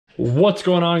What's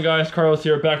going on, guys? Carlos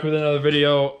here, back with another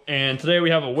video, and today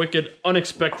we have a wicked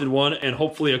unexpected one and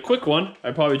hopefully a quick one. I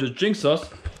probably just jinxed us,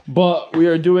 but we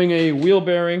are doing a wheel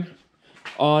bearing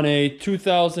on a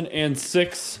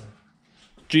 2006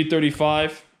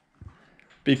 G35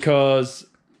 because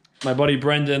my buddy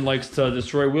Brendan likes to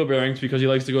destroy wheel bearings because he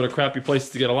likes to go to crappy places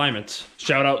to get alignments.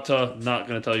 Shout out to, not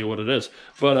gonna tell you what it is,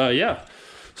 but yeah.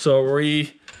 So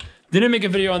we didn't make a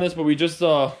video on this, but we just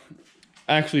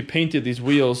actually painted these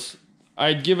wheels.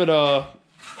 I'd give it a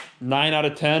 9 out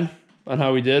of 10 on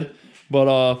how we did,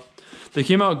 but they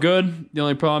came out good. The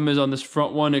only problem is on this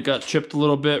front one, it got chipped a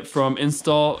little bit from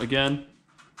install. Again,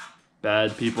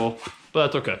 bad people, but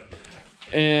that's okay.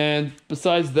 And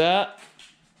besides that,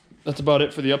 that's about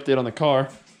it for the update on the car.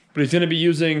 But he's gonna be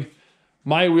using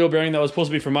my wheel bearing that was supposed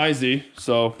to be for my Z,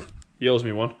 so he owes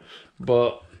me one.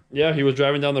 But yeah, he was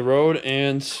driving down the road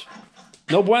and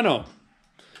no bueno.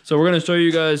 So we're gonna show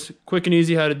you guys quick and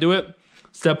easy how to do it.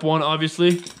 Step one,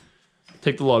 obviously,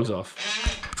 take the lugs off.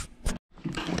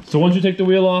 So once you take the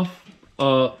wheel off,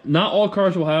 not all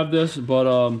cars will have this,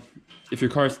 but if your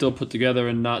car is still put together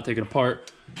and not taken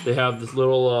apart, they have this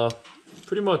little,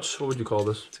 pretty much, what would you call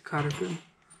this? It's a cotter pin.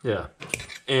 Yeah.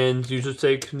 And you just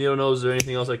take needle nose or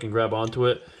anything else that can grab onto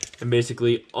it and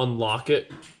basically unlock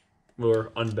it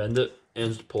or unbend it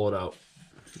and just pull it out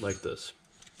like this.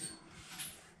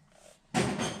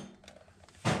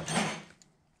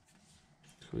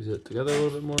 Squeeze it together a little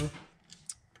bit more.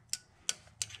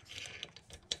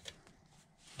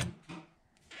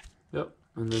 Yep,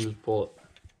 and then just pull it.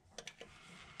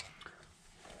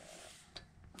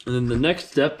 And then the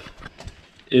next step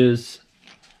is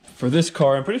for this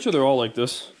car, I'm pretty sure they're all like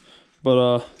this,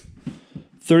 but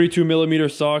 32 millimeter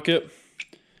socket.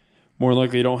 More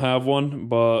likely you don't have one,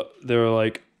 but they're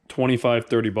like 25,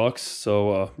 30 bucks.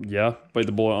 So yeah, bite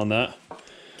the bullet on that.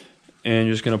 And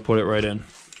you're just gonna put it right in.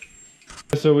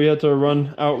 So we had to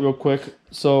run out real quick.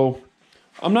 So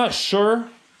I'm not sure.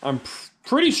 I'm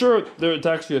pretty sure that it's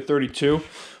actually a 32.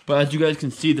 But as you guys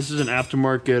can see, this is an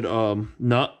aftermarket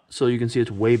nut. So you can see it's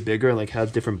way bigger and like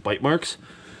has different bite marks.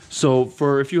 So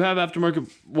for if you have aftermarket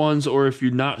ones, or if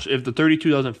the 32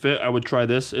 doesn't fit, I would try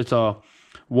this. It's a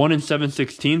 1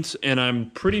 7/16, and I'm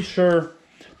pretty sure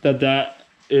that that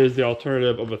is the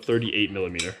alternative of a 38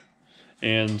 millimeter.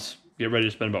 And get ready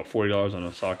to spend about $40 on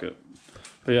a socket.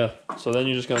 But yeah, so then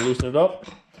you're just gonna loosen it up,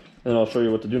 and I'll show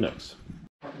you what to do next.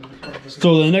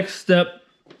 So the next step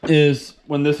is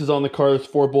when this is on the car, there's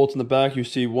 4 bolts in the back. You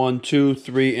see 1, 2,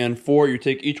 3, and 4. You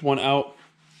take each one out.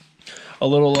 A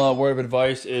little word of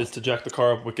advice is to jack the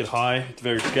car up wicked high. It's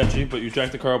very sketchy, but you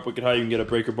jack the car up wicked high, you can get a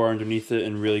breaker bar underneath it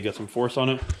and really get some force on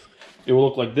it. It will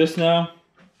look like this now.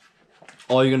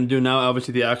 All you're gonna do now,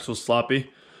 obviously the axle's sloppy,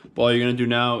 but all you're gonna do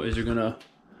now is you're gonna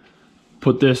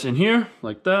put this in here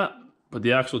like that, put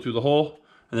the axle through the hole,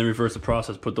 and then reverse the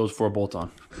process, put those 4 bolts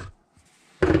on.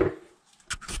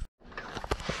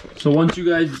 So once you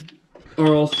guys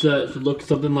are all set, it should look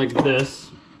something like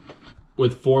this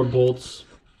with 4 bolts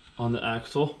on the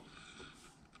axle.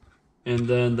 And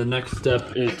then the next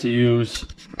step is to use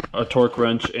a torque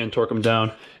wrench and torque them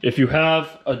down. If you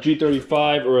have a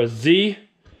G35 or a Z,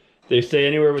 they say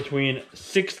anywhere between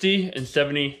 60 and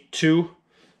 72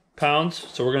 pounds.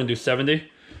 So we're gonna do 70.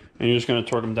 And you're just gonna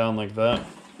torque them down like that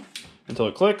until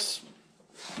it clicks,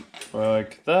 or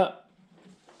like that.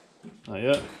 Not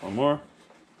yet, one more.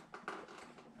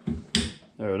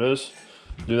 There it is.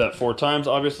 Do that 4 times,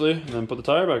 obviously, and then put the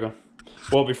tire back on.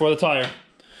 Well, before the tire,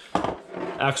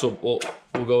 axle bolt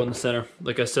will go in the center.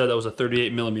 Like I said, that was a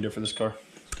 38 millimeter for this car.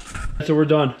 So we're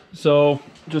done. So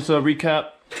just a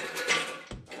recap.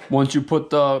 Once you put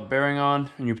the bearing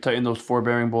on and you tighten those 4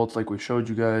 bearing bolts like we showed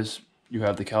you guys, you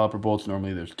have the caliper bolts.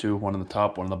 Normally there's 2, one on the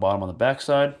top, one on the bottom on the back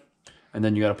side. And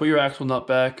then you gotta put your axle nut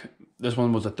back. This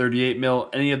one was a 38 mil.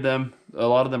 Any of them, a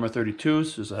lot of them are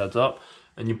 32s, just a heads up.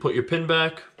 And you put your pin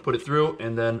back, put it through,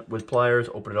 and then with pliers,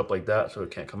 open it up like that so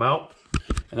it can't come out.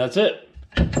 And that's it.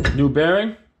 New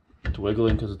bearing. It's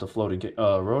wiggling because it's a floating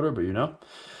rotor, but you know.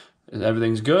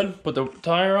 Everything's good. Put the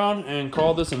tire on and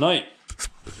call this a night.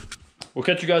 We'll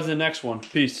catch you guys in the next one.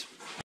 Peace.